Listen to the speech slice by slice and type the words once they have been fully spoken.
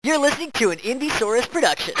You're listening to an Indiesaurus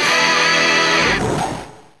production.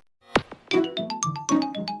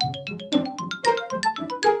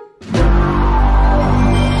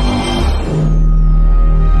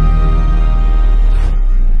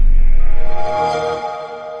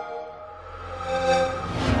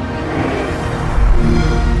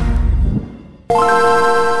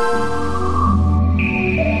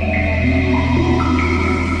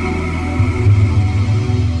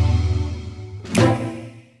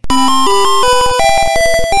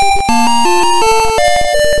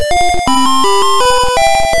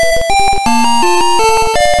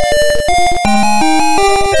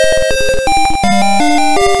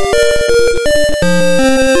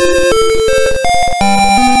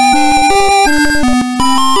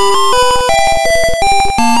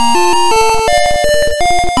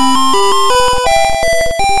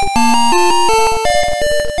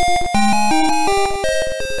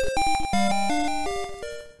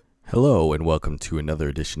 Hello and welcome to another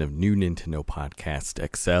edition of New Nintendo Podcast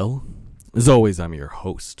XL. As always, I'm your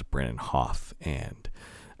host, Brandon Hoff, and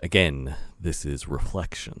again, this is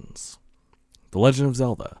Reflections. The Legend of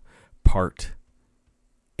Zelda, Part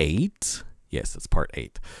 8? Yes, it's Part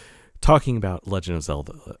 8. Talking about Legend of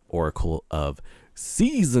Zelda, Oracle of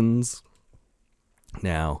Seasons.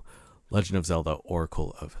 Now, Legend of Zelda,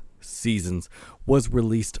 Oracle of Seasons was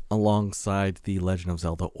released alongside the Legend of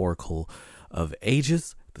Zelda, Oracle of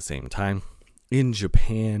Ages at the same time in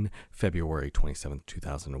Japan, February 27th,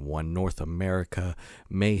 2001, North America,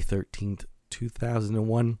 May 13th,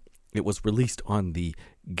 2001. It was released on the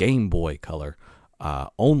Game Boy Color,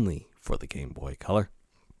 only for the Game Boy Color.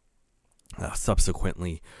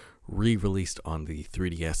 Subsequently re-released on the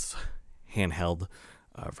 3DS handheld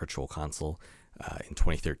virtual console in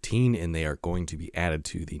 2013, and they are going to be added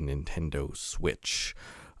to the Nintendo Switch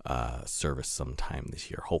service sometime this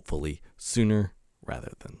year, hopefully sooner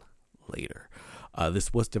rather than later.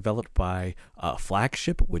 This was developed by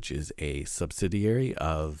Flagship, which is a subsidiary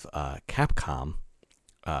of Capcom.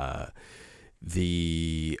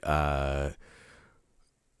 The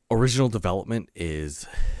original development is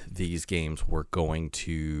these games were going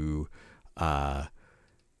to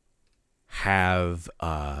have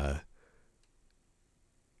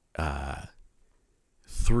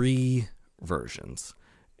 3 versions.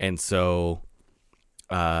 And so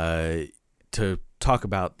to talk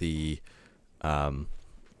about the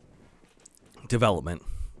development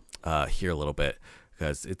here a little bit,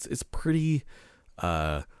 because it's pretty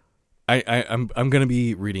I'm going to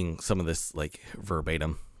be reading some of this like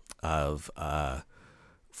verbatim of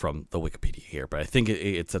from the Wikipedia here, but I think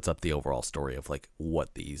it sets up the overall story of like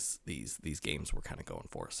what these games were kind of going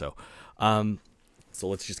for. So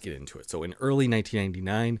let's just get into it. So in early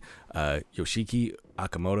 1999, Yoshiki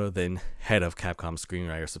Akamoto, then head of Capcom's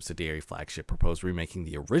screenwriter subsidiary Flagship, proposed remaking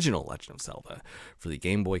the original Legend of Zelda for the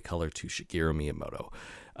Game Boy Color to Shigeru Miyamoto,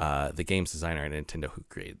 the game's designer at Nintendo who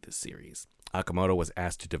created this series. Akamoto was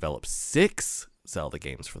asked to develop 6 Zelda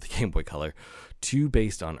games for the Game Boy Color, 2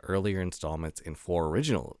 based on earlier installments and 4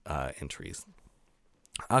 original entries.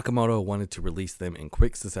 Akamoto wanted to release them in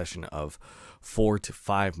quick succession of 4 to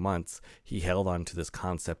 5 months. He held on to this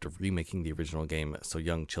concept of remaking the original game so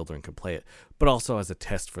young children could play it, but also as a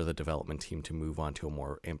test for the development team to move on to a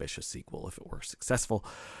more ambitious sequel if it were successful.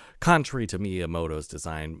 Contrary to Miyamoto's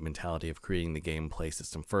design mentality of creating the gameplay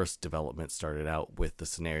system first, development started out with the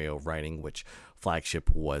scenario writing, which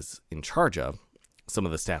Flagship was in charge of. Some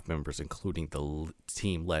of the staff members, including the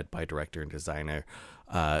team led by director and designer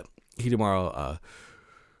Hidemaru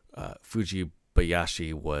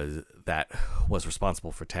Fujibayashi, was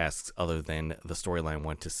responsible for tasks other than the storyline,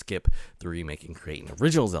 wanted to skip the remake and create an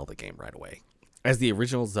original Zelda game right away. As the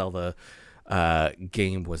original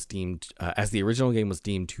game was deemed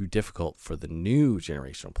too difficult for the new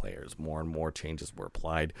generation of players, more and more changes were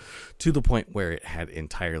applied to the point where it had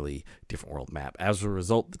entirely different world map. As a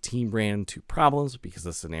result, the team ran into problems because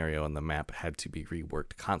the scenario and the map had to be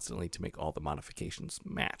reworked constantly to make all the modifications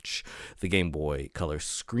match. The Game Boy Color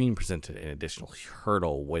screen presented an additional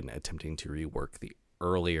hurdle when attempting to rework the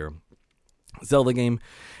earlier Zelda game,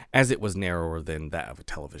 as it was narrower than that of a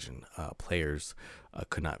television. Players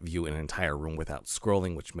could not view an entire room without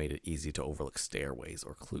scrolling, which made it easy to overlook stairways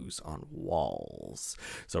or clues on walls.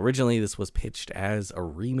 So originally this was pitched as a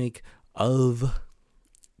remake of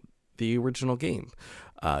the original game.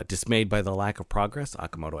 Dismayed by the lack of progress,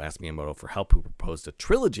 Akamoto asked Miyamoto for help, who proposed a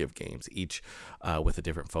trilogy of games, each with a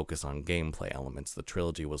different focus on gameplay elements. The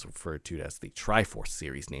trilogy was referred to as the Triforce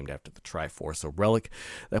series, named after the Triforce, a relic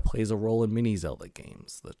that plays a role in many Zelda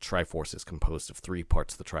games. The Triforce is composed of 3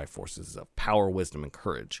 parts. The Triforces of power, wisdom, and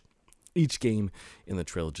courage. Each game in the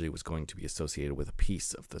trilogy was going to be associated with a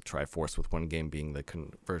piece of the Triforce, with one game being the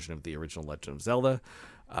conversion of the original Legend of Zelda.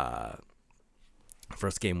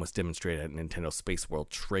 First game was demonstrated at Nintendo Space World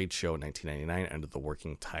Trade Show in 1999 under the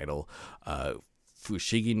working title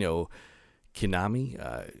Fushigi no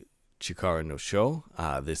Kinami Chikara no Sho.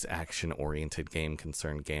 This action-oriented game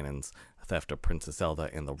concerned Ganon's theft of Princess Zelda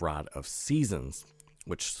and the Rod of Seasons,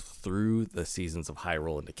 which threw the Seasons of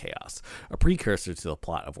Hyrule into chaos, a precursor to the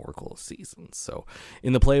plot of Oracle of Seasons. So,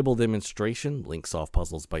 in the playable demonstration, Link solved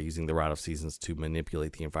puzzles by using the Rod of Seasons to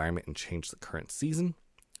manipulate the environment and change the current season.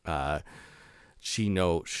 Chi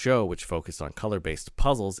no Sho, which focused on color-based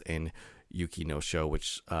puzzles, and Yuki no Sho,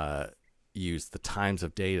 which used the times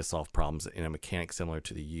of day to solve problems in a mechanic similar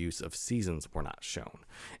to the use of seasons, were not shown.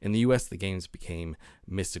 In the US, the games became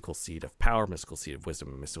Mystical Seed of Power, Mystical Seed of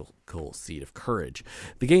Wisdom, and Mystical Seed of Courage.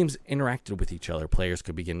 The games interacted with each other. Players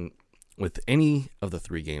could begin with any of the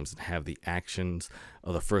three games and have the actions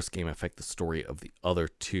of the first game affect the story of the other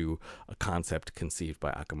two, a concept conceived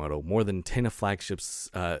by Okamoto. More than 10 of Flagship's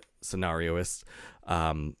scenarioists,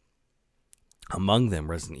 among them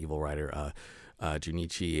Resident Evil writer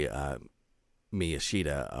Junichi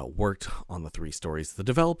Miyashita, worked on the three stories. The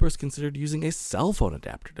developers considered using a cell phone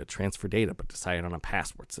adapter to transfer data, but decided on a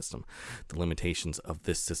password system. The limitations of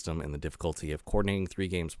this system and the difficulty of coordinating three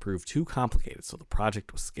games proved too complicated, so the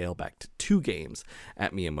project was scaled back to 2 games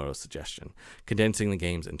at Miyamoto's suggestion. Condensing the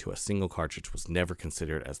games into a single cartridge was never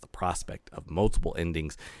considered, as the prospect of multiple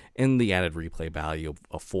endings and the added replay value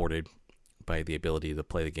afforded by the ability to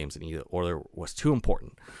play the games in either order was too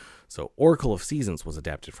important. So Oracle of Seasons was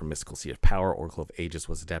adapted from Mystical Seed of Power, Oracle of Ages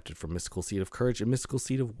was adapted from Mystical Seed of Courage, and Mystical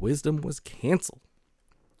Seed of Wisdom was canceled.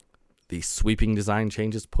 These sweeping design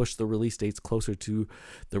changes pushed the release dates closer to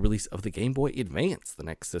the release of the Game Boy Advance, the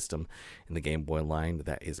next system in the Game Boy line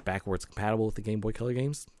that is backwards compatible with the Game Boy Color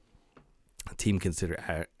games. The team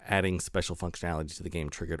considered adding special functionality to the game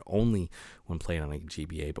triggered only when played on a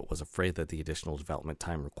GBA, but was afraid that the additional development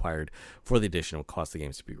time required for the addition would cause the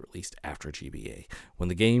games to be released after GBA. When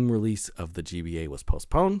the release date of the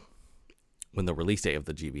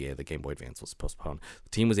GBA, the Game Boy Advance, was postponed, the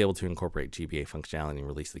team was able to incorporate GBA functionality and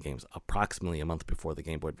release the games approximately a month before the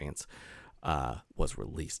Game Boy Advance was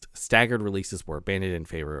released. Staggered releases were abandoned in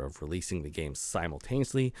favor of releasing the games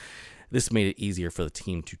simultaneously. This made it easier for the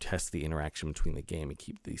team to test the interaction between the game and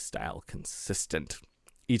keep the style consistent.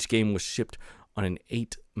 Each game was shipped on an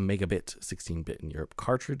 8 megabit 16-bit in Europe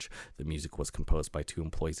cartridge. The music was composed by 2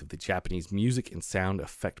 employees of the Japanese music and sound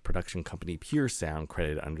effect production company Pure Sound,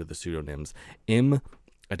 credited under the pseudonyms M.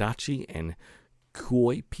 Adachi and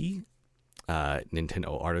Kuoipi.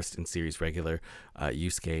 Nintendo artist and series regular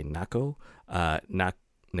Yusuke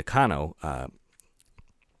Nakano,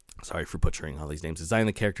 sorry for butchering all these names, designed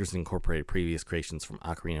the characters and incorporated previous creations from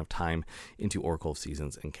Ocarina of Time into Oracle of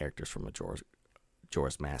Seasons and characters from Majora's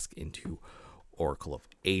Mask into Oracle of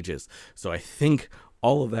Ages. So I think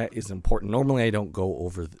all of that is important. Normally I don't go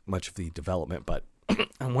over much of the development, but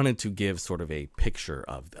I wanted to give sort of a picture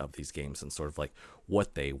of these games and sort of like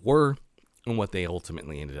what they were and what they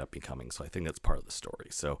ultimately ended up becoming. So I think that's part of the story.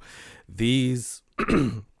 So these,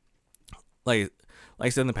 like I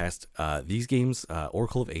said in the past, these games,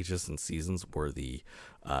 Oracle of Ages and Seasons, were the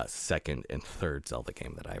second and third Zelda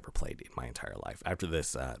game that I ever played in my entire life. After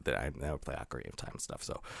this, that I now play Ocarina of Time and stuff.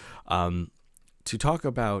 So to talk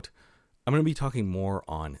about, I'm going to be talking more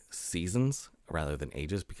on Seasons rather than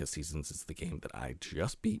Ages, because Seasons is the game that I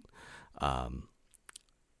just beat.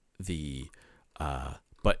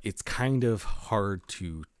 But it's kind of hard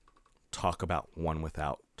to talk about one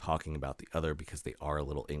without talking about the other, because they are a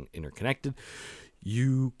little interconnected.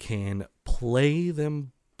 You can play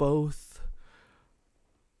them both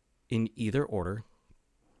in either order.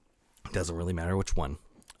 It doesn't really matter which one.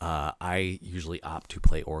 I usually opt to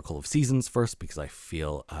play Oracle of Seasons first, because I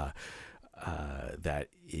feel that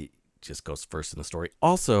it just goes first in the story.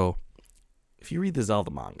 Also, if you read the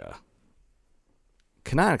Zelda manga,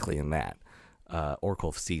 canonically in that, Oracle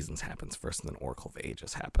of Seasons happens first, and then Oracle of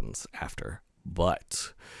Ages happens after.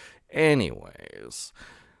 But anyways,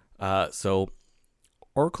 so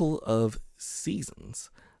Oracle of Seasons,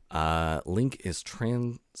 Link is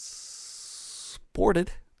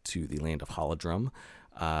transported to the land of Holodrum,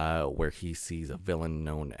 where he sees a villain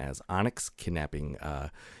known as Onyx kidnapping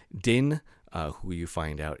Din, who you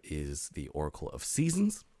find out is the Oracle of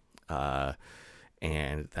Seasons,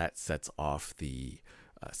 and that sets off the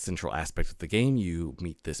central aspect of the game. You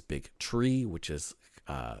meet this big tree, which is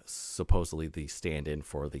supposedly the stand-in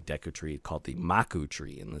for the Deku tree called the Maku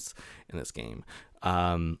tree in this game.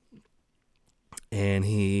 And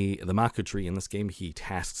the Maku tree in this game, he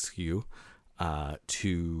tasks you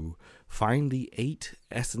to find the 8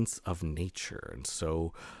 essence of nature. And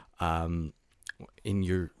so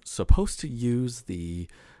you're supposed to use the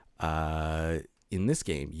in this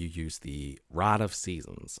game you use the Rod of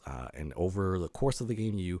Seasons, and over the course of the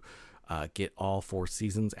game you get all 4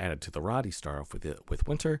 seasons added to the rod. You start off with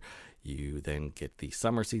winter, you then get the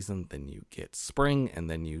summer season, then you get spring, and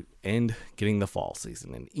then you end getting the fall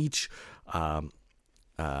season. And each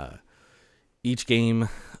game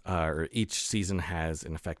or each season has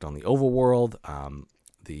an effect on the overworld.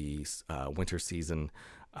 The winter season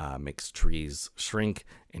makes trees shrink,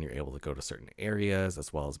 and you're able to go to certain areas,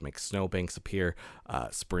 as well as make snowbanks appear.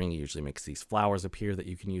 Spring usually makes these flowers appear that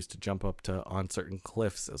you can use to jump up to on certain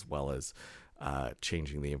cliffs, as well as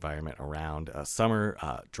changing the environment around. Summer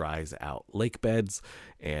dries out lake beds,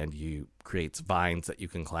 and you creates vines that you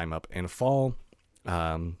can climb up. And fall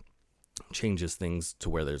changes things to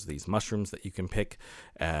where there's these mushrooms that you can pick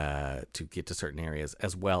to get to certain areas,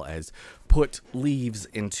 as well as put leaves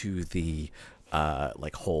into the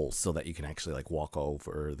like holes, so that you can actually like walk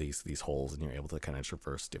over these holes, and you're able to kind of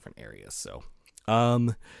traverse different areas. So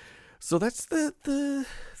so that's the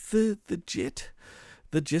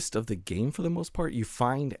gist of the game for the most part. You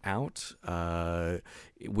find out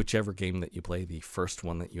whichever game that you play, the first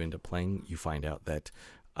one that you end up playing, you find out that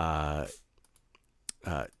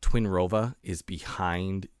Twinrova is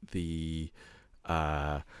behind the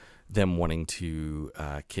them wanting to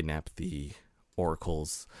kidnap the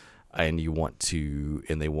oracles, and they want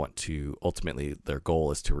to ultimately, their goal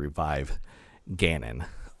is to revive Ganon.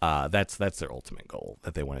 That's their ultimate goal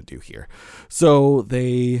that they want to do here. So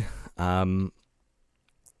they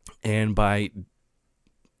and by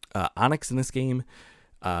Onyx in this game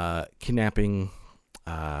kidnapping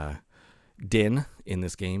Din in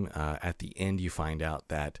this game, at the end you find out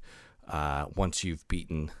that once you've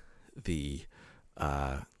beaten the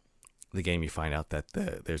game, you find out that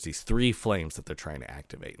there's these 3 flames that they're trying to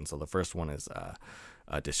activate. And so the first one is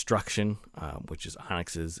destruction, which is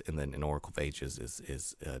Onyx's, and then in Oracle of Ages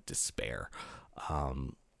is despair.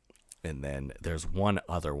 And then there's one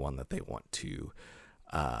other one that they want to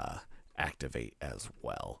activate as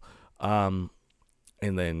well. And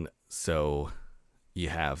then so you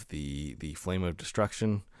have the flame of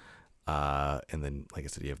destruction, and then, like I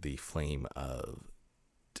said, you have the flame of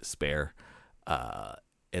despair,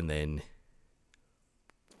 and then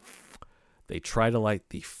they try to light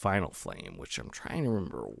the final flame, which I'm trying to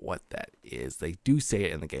remember what that is. They do say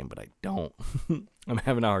it in the game, but I don't. I'm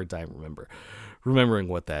having a hard time remembering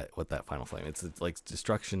what that final flame. It's like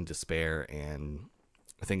destruction, despair, and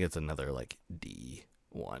I think it's another like D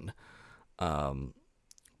one.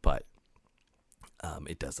 But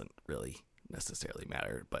it doesn't really necessarily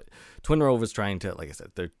matter. But Twinrova is trying to, like I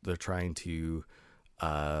said, they're trying to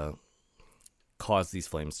cause these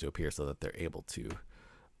flames to appear so that they're able to.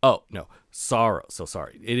 Oh no, sorrow. So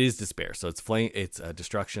sorry, it is despair. So it's flame. It's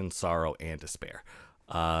destruction, sorrow, and despair.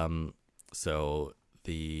 So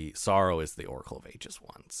the sorrow is the Oracle of Ages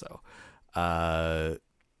one.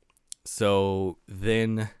 So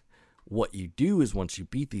then what you do is, once you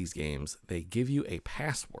beat these games, they give you a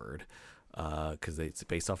password, because it's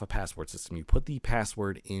based off a password system. You put the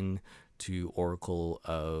password into Oracle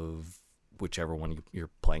of whichever one you're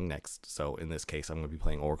playing next. So in this case, I'm going to be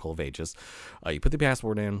playing Oracle of Ages. You put the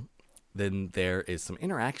password in, then there is some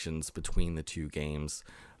interactions between the 2 games.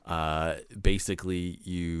 Basically,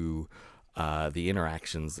 the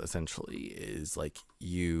interactions essentially is like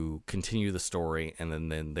you continue the story, and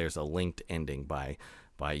then there's a linked ending by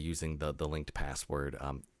using the linked password,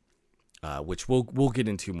 which we'll get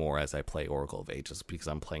into more as I play Oracle of Ages, because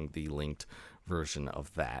I'm playing the linked version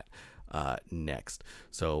of that next.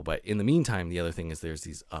 So, but in the meantime, the other thing is there's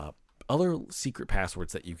these other secret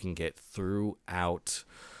passwords that you can get throughout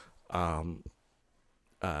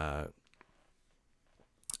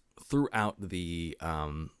the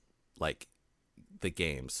like the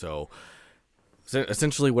game. So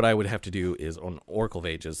essentially what I would have to do is, on Oracle of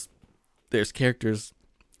Ages, there's characters,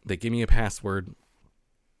 they give me a password.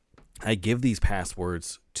 I give these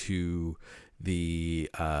passwords to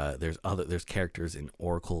there's characters in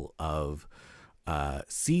Oracle of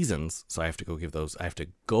Seasons, so I have to go give those. I have to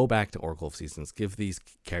go back to Oracle of Seasons, give these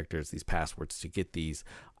characters these passwords to get these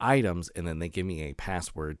items, and then they give me a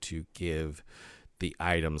password to give the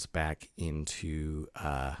items back into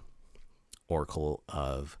Oracle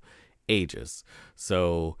of Ages.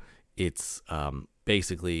 So it's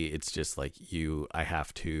basically, it's just like I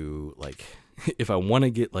have to, like, if I want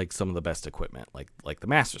to get like some of the best equipment, like the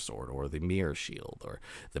Master Sword or the Mirror Shield or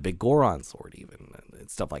the Big Goron Sword, even,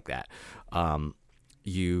 and stuff like that,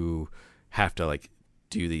 you have to like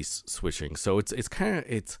do these switching. So it's kind of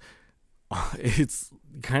it's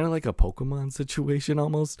kind of like a Pokemon situation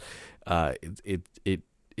almost.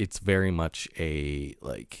 It's very much a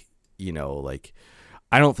like, like,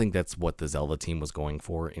 I don't think that's what the Zelda team was going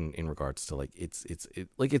for in regards to like it's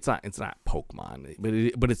not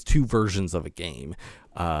Pokemon, but it's two versions of a game.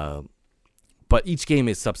 But each game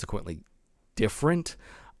is subsequently different.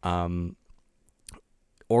 Oracle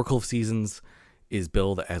of Seasons is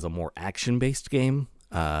billed as a more action-based game.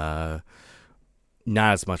 Not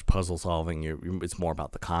as much puzzle solving. It's more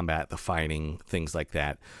about the combat, the fighting, things like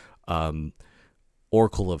that.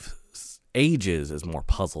 Oracle of Ages is more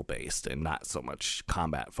puzzle based and not so much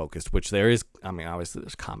combat focused, which there is. I mean, obviously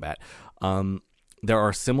there's combat. There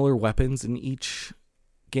are similar weapons in each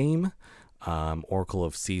game. Oracle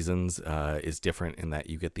of Seasons is different in that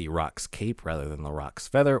you get the Rock's Cape rather than the Rock's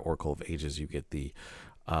Feather. Oracle of Ages, you get the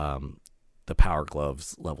Power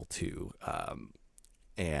Gloves level 2,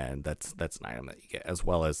 and that's an item that you get, as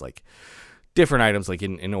well as like different items. Like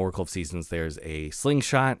in Oracle of Seasons, there's a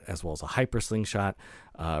slingshot as well as a hyper slingshot,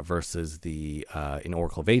 versus in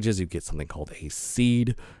Oracle of Ages, you get something called a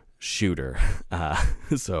seed shooter.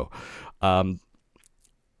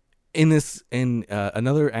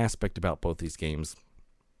 Another aspect about both these games,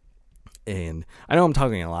 and I know I'm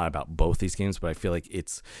talking a lot about both these games, but I feel like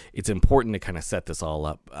it's important to kind of set this all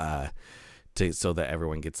up so that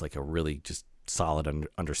everyone gets like a really just solid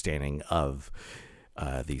understanding of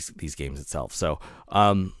these games itself. So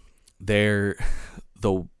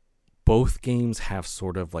both games have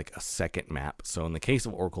sort of like a second map. So in the case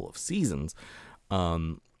of Oracle of Seasons,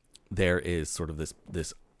 there is sort of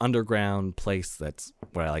this underground place that's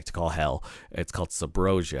what I like to call hell. It's called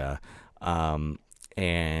Subrosia,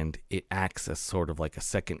 and it acts as sort of like a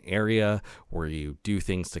second area where you do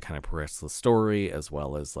things to kind of progress the story, as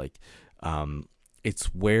well as like it's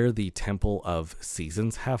where the Temple of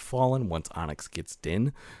Seasons have fallen once Onyx gets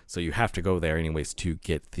Din. So you have to go there anyways to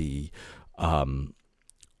get the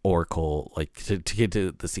Oracle, like to get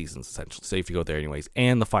to the seasons essentially. So if you go there anyways,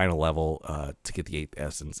 and the final level to get the 8th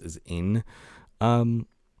essence is in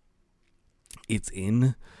it's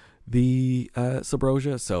in the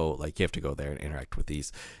Subrosia. So like you have to go there and interact with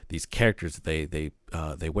these characters. They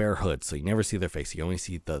wear hoods, so you never see their face. You only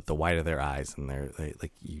see the white of their eyes, and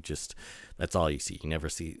that's all you see. You never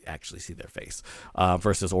actually see their face.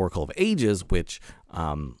 Versus Oracle of Ages, which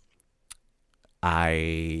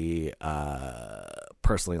I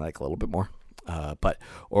personally like a little bit more. But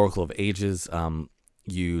Oracle of Ages,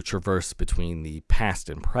 you traverse between the past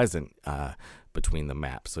and present between the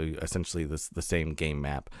maps. So essentially the same game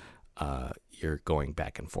map, you're going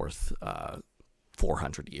back and forth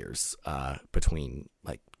 400 years between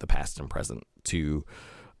like the past and present to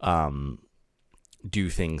do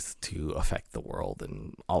things to affect the world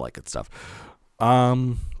and all that good stuff.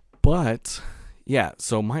 But yeah,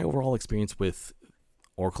 so my overall experience with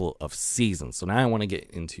Oracle of Seasons. So now I want to get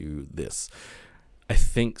into this. I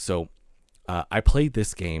think so. I played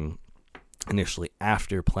this game initially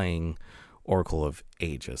after playing Oracle of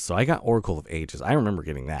Ages. So I got Oracle of Ages. I remember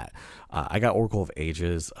getting that. I got Oracle of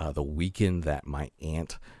Ages the weekend that my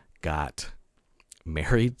aunt got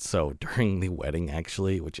married. So during the wedding,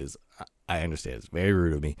 actually, which is, I understand, it's very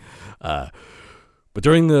rude of me. But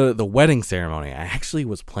during the wedding ceremony, I actually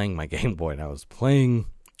was playing my Game Boy, and I was playing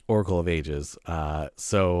Oracle of Ages.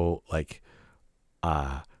 So like,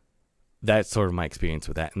 that's sort of my experience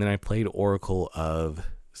with that. And then I played Oracle of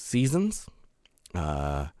Seasons.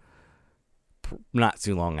 Not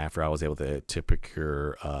too long after, I was able to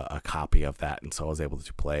procure a copy of that, and so I was able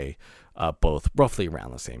to play both roughly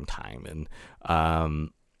around the same time. And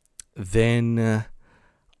then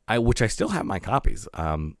which I still have my copies.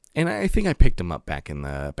 And I think I picked them up back in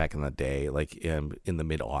the day, like in the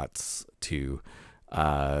mid-aughts too,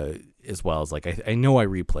 as well as like I know I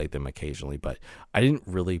replayed them occasionally, but I didn't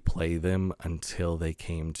really play them until they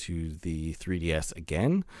came to the 3DS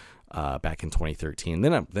again, back in 2013.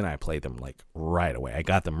 Then I played them like right away. I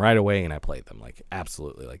got them right away, and I played them like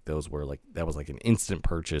absolutely. Like that was like an instant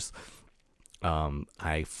purchase.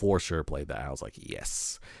 I for sure played that. I was like,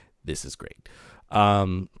 yes, this is great.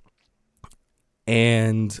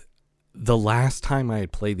 And the last time I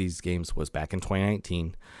had played these games was back in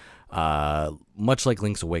 2019. Much like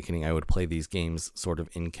Link's Awakening, I would play these games sort of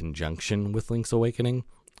in conjunction with Link's Awakening.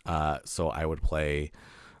 So I would play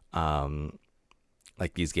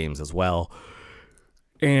like these games as well.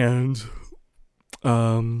 And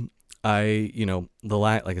like I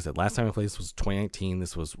said, last time I played this was 2019.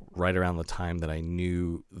 This was right around the time that I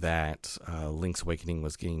knew that Link's Awakening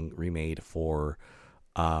was getting remade for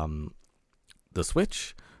the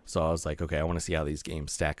Switch. So I was like, okay, I want to see how these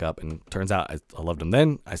games stack up. And turns out I loved them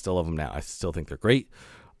then. I still love them now. I still think they're great.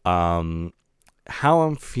 How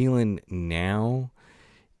I'm feeling now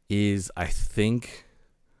is, I think,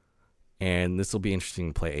 and this will be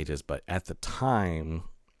interesting to play ages, but at the time,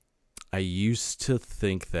 I used to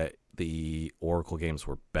think that the Oracle games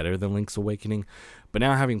were better than Link's Awakening, but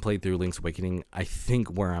now having played through Link's Awakening, I think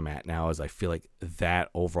where I'm at now is I feel like that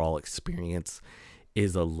overall experience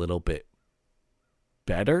is a little bit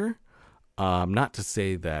better. Not to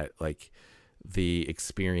say that like the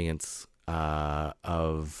experience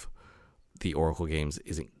of the Oracle games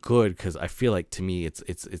isn't good, because I feel like to me it's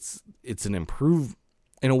an improve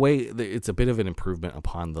in a way. It's a bit of an improvement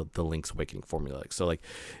upon the Link's Awakening formula. So like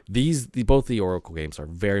both the Oracle games are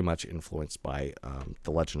very much influenced by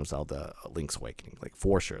the Legend of Zelda Link's Awakening, like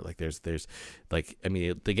for sure. Like there's like, I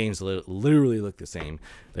mean, the games literally look the same.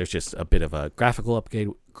 There's just a bit of a graphical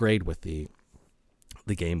upgrade with the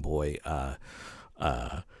Game Boy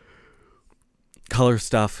color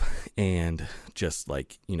stuff, and just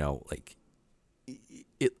like, you know, like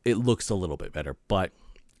it looks a little bit better. But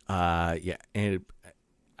yeah, and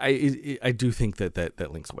I do think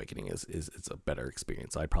that Link's Awakening is a better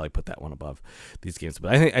experience. So I'd probably put that one above these games,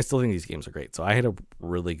 but I still think these games are great. So I had a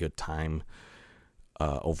really good time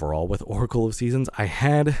overall with Oracle of Seasons.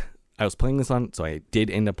 I was playing this on, so I did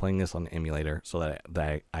end up playing this on the emulator so that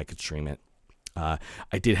I could stream it. I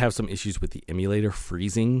did have some issues with the emulator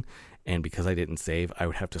freezing, and because I didn't save, I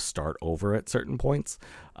would have to start over at certain points.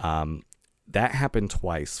 That happened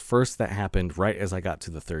twice. First, that happened right as I got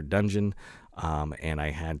to the third dungeon, and I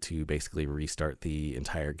had to basically restart the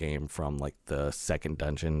entire game from like the second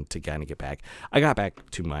dungeon to kind of get back. I got back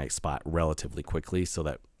to my spot relatively quickly, so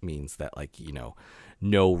that means that, like, you know,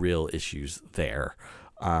 no real issues there.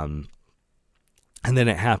 And then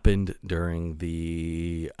it happened during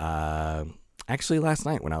the actually last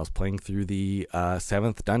night when I was playing through the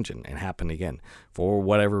 7th dungeon. It happened again. For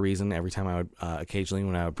whatever reason, every time I would occasionally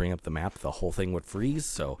when I would bring up the map, the whole thing would freeze.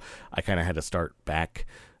 So I kind of had to start back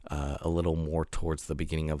a little more towards the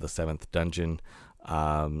beginning of the 7th dungeon.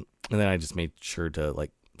 And then I just made sure to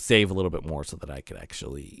like save a little bit more so that I could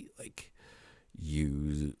actually like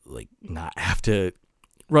not have to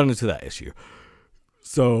run into that issue.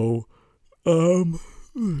 So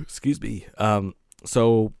excuse me.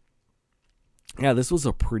 So yeah, this was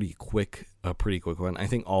a pretty quick one. I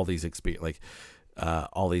think all these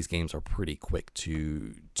all these games are pretty quick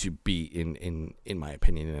to beat in my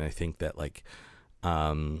opinion. And I think that like,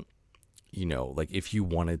 you know, like if you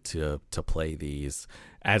wanted to play these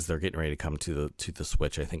as they're getting ready to come to the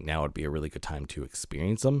Switch, I think now would be a really good time to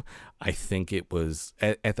experience them. I think it was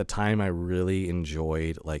at the time I really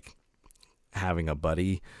enjoyed like having a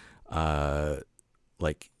buddy,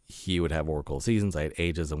 like he would have Oracle Seasons, I had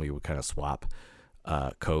Ages, and we would kind of swap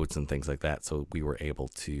codes and things like that. So we were able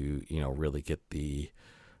to, you know, really get the,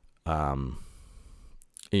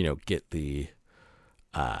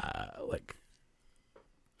 like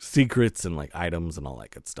secrets and like items and all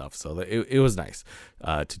that good stuff. So it was nice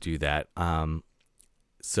to do that.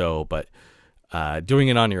 But doing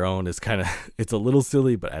it on your own is kind of, it's a little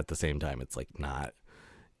silly, but at the same time, it's like not,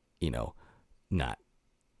 you know, not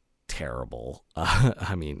terrible.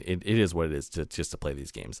 I mean, it is what it is just to play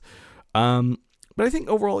these games. But I think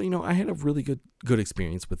overall, you know, I had a really good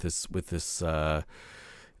experience with this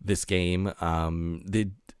game.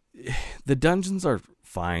 The dungeons are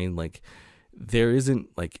fine. Like there isn't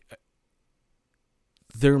like,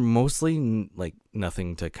 they're mostly like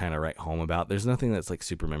nothing to kind of write home about. There's nothing that's like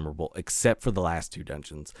super memorable, except for the last 2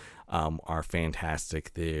 dungeons are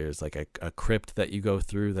fantastic. There's like a crypt that you go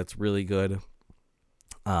through that's really good.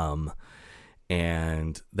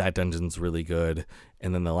 And that dungeon's really good.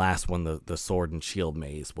 And then the last one, the sword and shield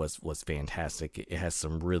maze was fantastic. It has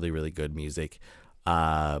some really, really good music.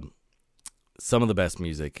 Some of the best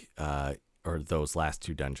music are those last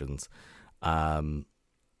 2 dungeons. The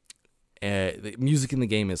music in the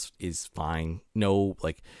game is fine. No,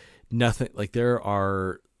 like nothing, like there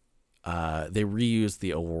are, they reused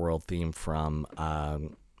the overworld theme from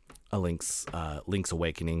Link's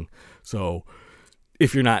Awakening. So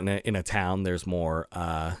if you're not in a town, there's more,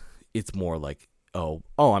 it's more like,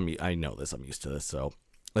 I know this, I'm used to this. So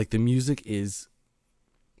like the music is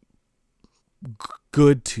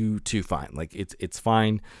good to fine. Like it's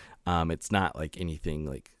fine. It's not like anything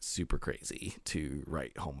like super crazy to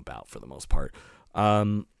write home about for the most part.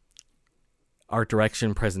 Art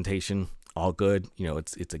direction, presentation, all good. You know,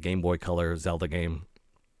 it's a Game Boy Color Zelda game.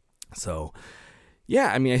 So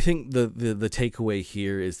yeah, I mean, I think the takeaway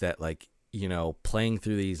here is that, like, you know, playing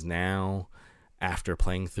through these now after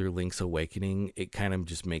playing through Link's Awakening, it kind of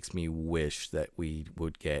just makes me wish that we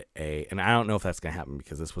would get and I don't know if that's going to happen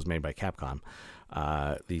because this was made by Capcom.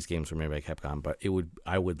 These games were made by Capcom, but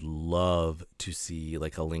I would love to see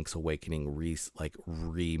like a Link's Awakening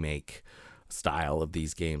remake style of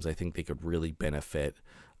these games. I think they could really benefit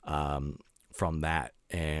from that,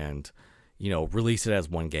 and release it as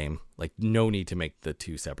one game. Like, no need to make the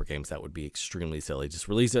two separate games. That would be extremely silly. Just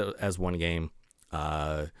release it as one game.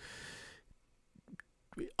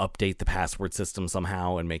 Update the password system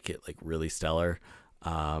somehow and make it like really stellar.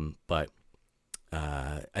 But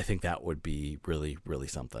I think that would be really, really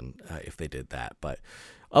something if they did that. But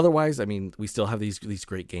otherwise, I mean, we still have these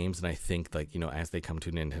great games, and I think like as they come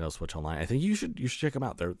to Nintendo Switch Online, I think you should check them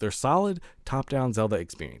out. They're solid top-down Zelda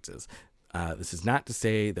experiences. This is not to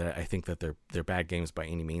say that I think that they're bad games by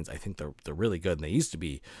any means. I think they're really good, and they used to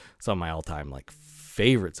be some of my all-time like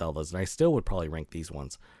favorite Zeldas, and I still would probably rank these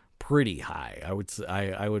ones pretty high. I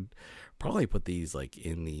would probably put these like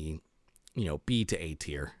in the B to A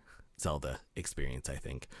tier Zelda experience. I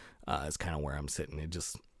think is kind of where I'm sitting. It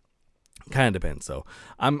just kind of depends. So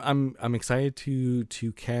I'm excited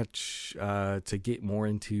to catch to get more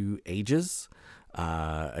into Ages.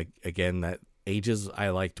 Again, that Ages I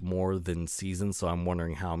liked more than Seasons, so I'm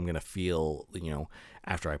wondering how I'm gonna feel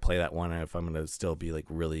after I play that one, if I'm gonna still be like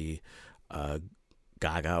really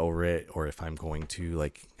gaga over it, or if I'm going to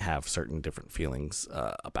like have certain different feelings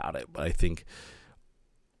about it. But I think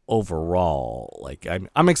overall, like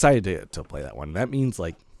I'm excited to play that one. That means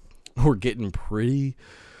like we're getting pretty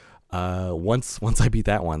once I beat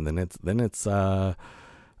that one, then it's a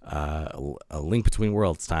Link Between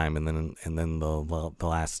Worlds time, and then the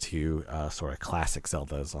last two sort of classic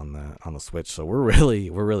Zeldas on the Switch. So we're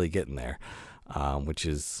really getting there, which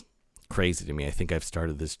is crazy to me. I think I've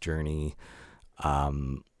started this journey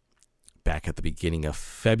back at the beginning of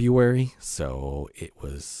February, so it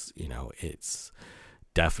was it's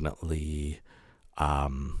definitely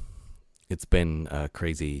it's been a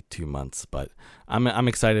crazy 2 months, but I'm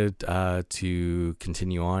excited to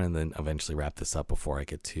continue on and then eventually wrap this up before I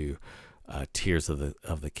get to Tears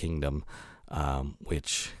of the Kingdom,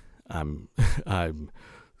 which I'm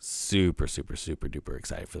super duper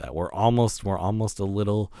excited for that. We're almost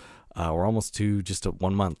to just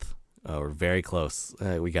 1 month. We're very close.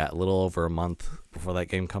 We got a little over a month before that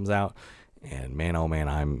game comes out, and man, oh man,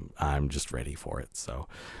 I'm just ready for it. So,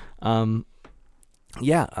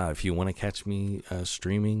 if you want to catch me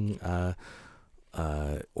streaming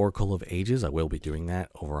Oracle of Ages, I will be doing that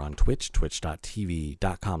over on Twitch,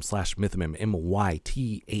 twitch.tv.com/Mythomim,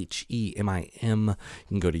 MYTHEMIM. You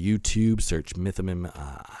can go to YouTube, search Mythomim.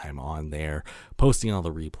 I'm on there, posting all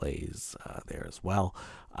the replays there as well.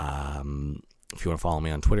 If you want to follow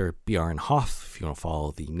me on Twitter, BRNHoff. If you want to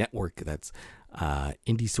follow the network, that's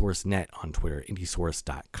IndieSourceNet on Twitter,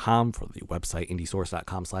 indiesource.com for the website,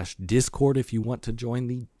 indiesource.com/Discord if you want to join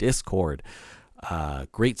the Discord.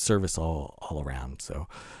 Great service all around. So,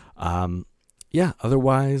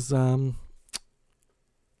 otherwise, Legend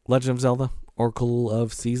of Zelda, Oracle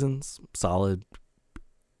of Seasons, solid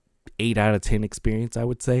 8 out of 10 experience, I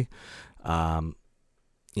would say.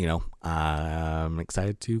 I'm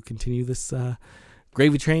excited to continue this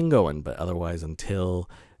gravy train going, but otherwise, until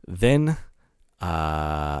then,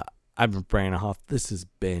 I've been Brian Hoff. This has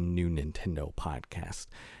been New Nintendo Podcast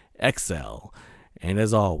XL, and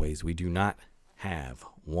as always, we do not have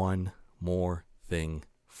one more thing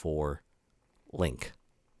for Link.